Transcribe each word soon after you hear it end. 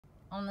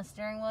On the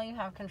steering wheel, you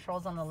have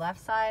controls on the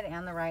left side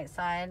and the right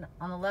side.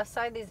 On the left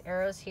side, these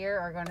arrows here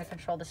are going to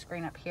control the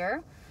screen up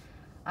here.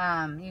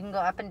 You can go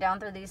up and down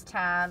through these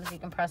tabs. You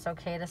can press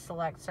OK to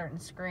select certain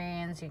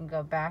screens. You can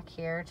go back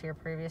here to your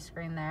previous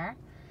screen there.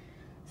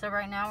 So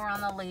right now we're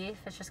on the Leaf.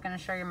 It's just going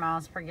to show your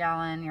miles per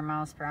gallon, your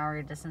miles per hour,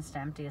 your distance to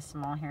empty is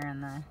small here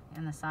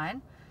in the side.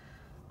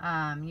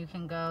 You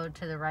can go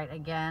to the right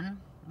again.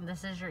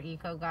 This is your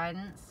eco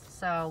guidance.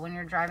 So when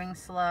you're driving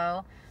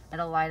slow,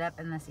 it'll light up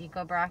in this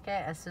eco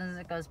bracket. As soon as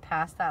it goes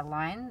past that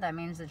line, that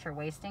means that you're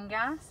wasting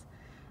gas.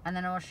 And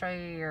then it will show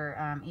you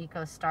your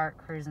eco start,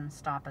 cruise, and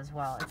stop as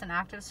well. It's an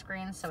active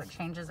screen, so it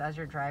changes as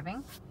you're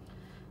driving.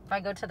 If I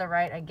go to the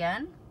right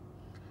again,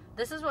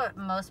 this is what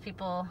most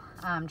people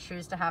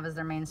choose to have as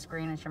their main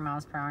screen. It's your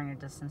miles per hour and your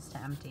distance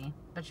to empty.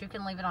 But you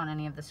can leave it on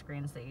any of the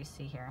screens that you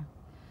see here.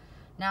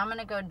 Now I'm going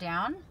to go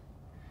down.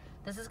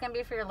 This is going to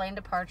be for your lane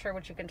departure,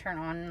 which you can turn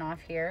on and off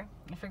here.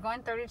 If you're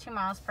going 32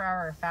 miles per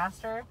hour or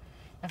faster,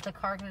 if the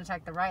car can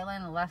detect the right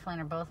lane, the left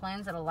lane, or both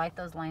lanes, it'll light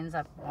those lanes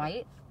up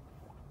white.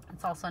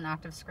 It's also an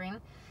active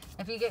screen.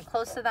 If you get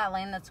close to that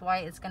lane that's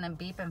white, it's going to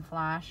beep and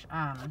flash.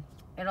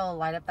 It'll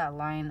light up that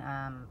line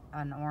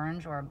an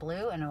orange or a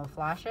blue, and it will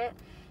flash it.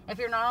 If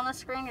you're not on the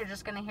screen, you're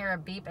just going to hear a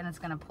beep and it's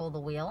going to pull the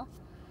wheel.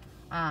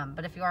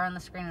 But if you are on the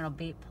screen, it'll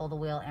beep, pull the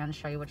wheel, and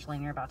show you which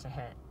lane you're about to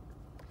hit.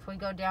 If we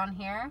go down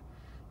here,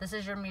 this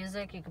is your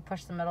music. You can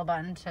push the middle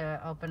button to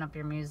open up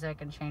your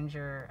music and change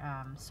your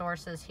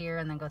sources here,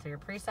 and then go through your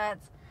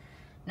presets.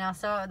 Now,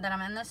 so that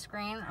I'm in this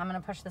screen, I'm going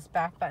to push this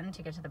back button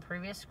to get to the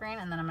previous screen,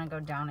 and then I'm going to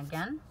go down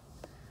again.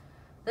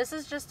 This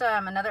is just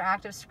another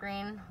active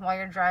screen. While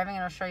you're driving,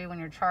 it'll show you when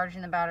you're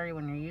charging the battery,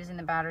 when you're using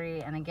the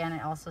battery, and again,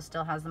 it also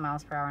still has the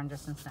miles per hour and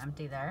distance to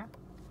empty there.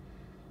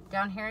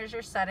 Down here is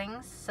your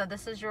settings. So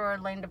this is your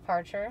lane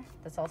departure.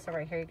 That's also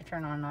right here. You can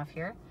turn on and off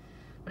here.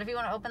 But if you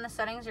want to open the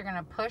settings, you're going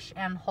to push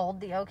and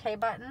hold the OK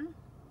button.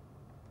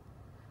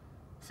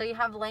 So you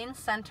have lane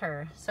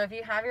center. So if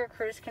you have your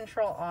cruise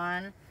control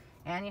on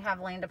and you have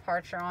lane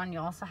departure on, you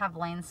also have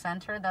lane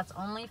center. That's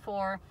only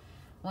for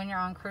when you're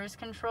on cruise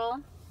control.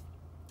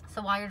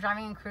 So while you're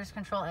driving in cruise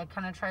control, it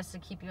kind of tries to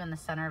keep you in the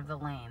center of the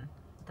lane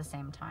at the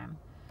same time.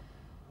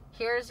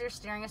 Here's your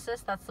steering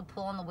assist. That's the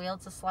pull on the wheel.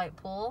 It's a slight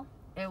pull.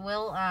 It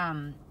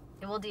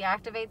will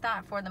deactivate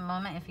that for the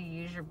moment if you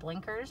use your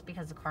blinkers,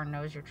 because the car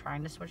knows you're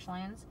trying to switch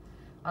lanes.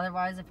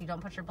 Otherwise, if you don't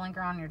put your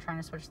blinker on and you're trying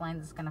to switch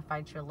lanes, it's going to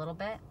fight you a little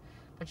bit,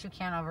 but you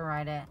can't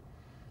override it.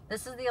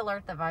 This is the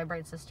alert that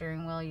vibrates the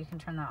steering wheel. You can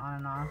turn that on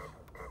and off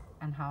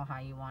and how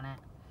high you want it.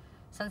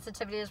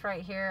 Sensitivity is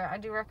right here. I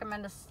do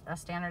recommend a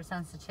standard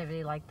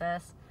sensitivity like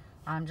this,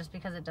 just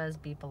because it does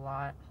beep a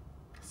lot.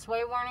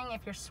 Sway warning,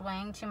 if you're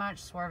swaying too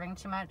much, swerving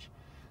too much,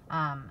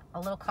 a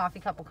little coffee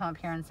cup will come up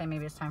here and say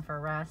maybe it's time for a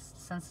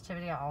rest.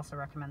 Sensitivity, I also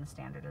recommend the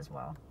standard as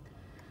well.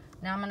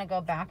 Now I'm going to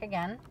go back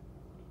again.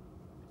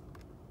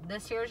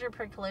 This here is your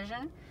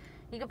pre-collision.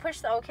 You can push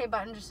the OK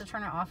button just to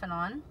turn it off and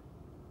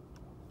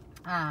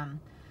on.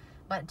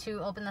 But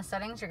to open the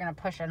settings, you're going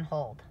to push and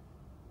hold.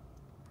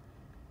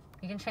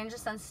 You can change the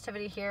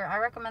sensitivity here. I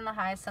recommend the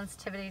highest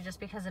sensitivity just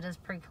because it is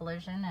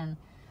pre-collision.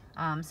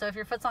 And so if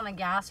your foot's on the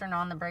gas or not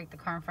on the brake, the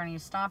car in front of you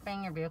is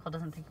stopping, your vehicle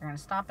doesn't think you're going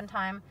to stop in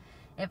time.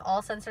 If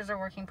all sensors are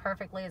working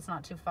perfectly, it's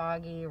not too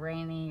foggy,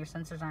 rainy, your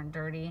sensors aren't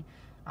dirty,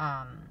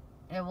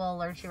 it will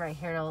alert you right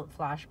here. It'll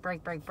flash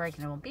brake, brake, brake,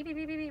 and it will beep, beep,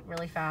 beep, beep, beep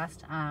really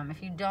fast.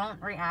 If you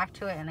don't react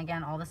to it, and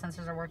again, all the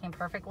sensors are working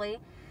perfectly,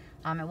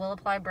 it will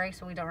apply brakes,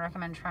 but we don't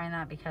recommend trying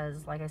that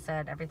because, like I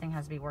said, everything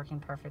has to be working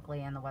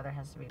perfectly and the weather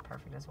has to be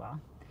perfect as well.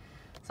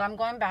 So I'm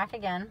going back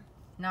again.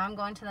 Now I'm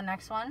going to the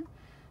next one.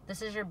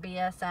 This is your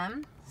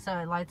BSM. So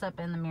it lights up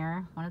in the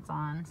mirror when it's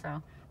on.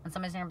 So when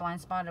somebody's in your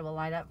blind spot, it will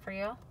light up for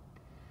you.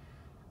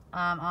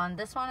 On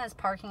this one is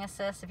parking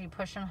assist. If you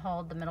push and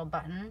hold the middle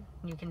button,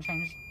 you can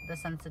change the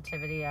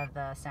sensitivity of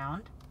the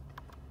sound.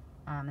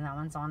 And that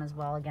one's on as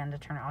well. Again, to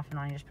turn it off and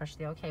on, you just push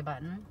the OK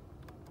button.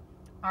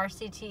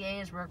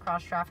 RCTA is rear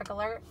cross traffic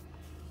alert.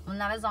 When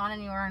that is on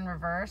and you are in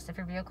reverse, if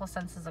your vehicle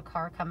senses a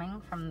car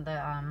coming from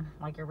the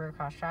like your rear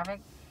cross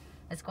traffic,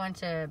 it's going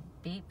to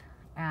beep.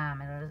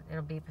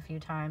 It'll beep a few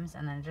times,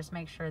 and then just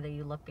make sure that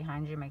you look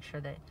behind you, make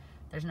sure that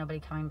there's nobody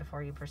coming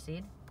before you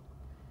proceed.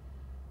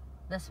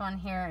 This one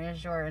here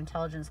is your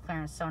intelligence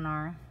clearance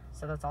sonar,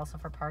 so that's also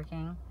for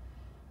parking.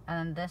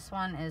 And then this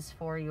one is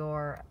for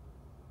your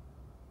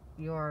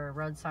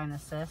road sign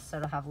assist, so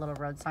it'll have little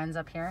road signs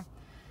up here.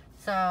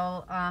 So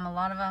a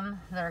lot of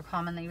them that are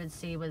common that you would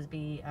see would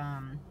be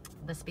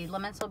the speed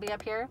limits will be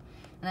up here,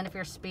 and then if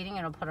you're speeding,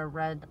 it'll put a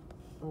red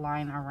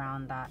line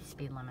around that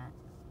speed limit.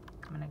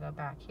 I'm going to go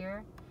back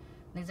here.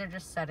 These are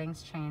just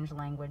settings, change,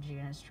 language,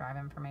 units, drive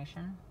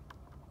information.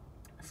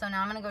 So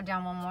now I'm going to go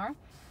down one more.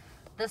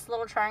 This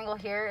little triangle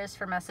here is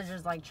for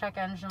messages like check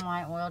engine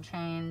light, oil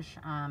change,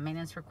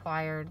 maintenance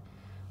required,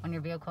 when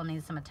your vehicle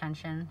needs some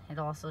attention.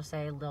 It'll also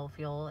say low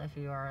fuel if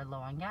you are low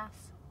on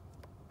gas.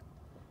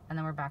 And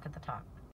then we're back at the top.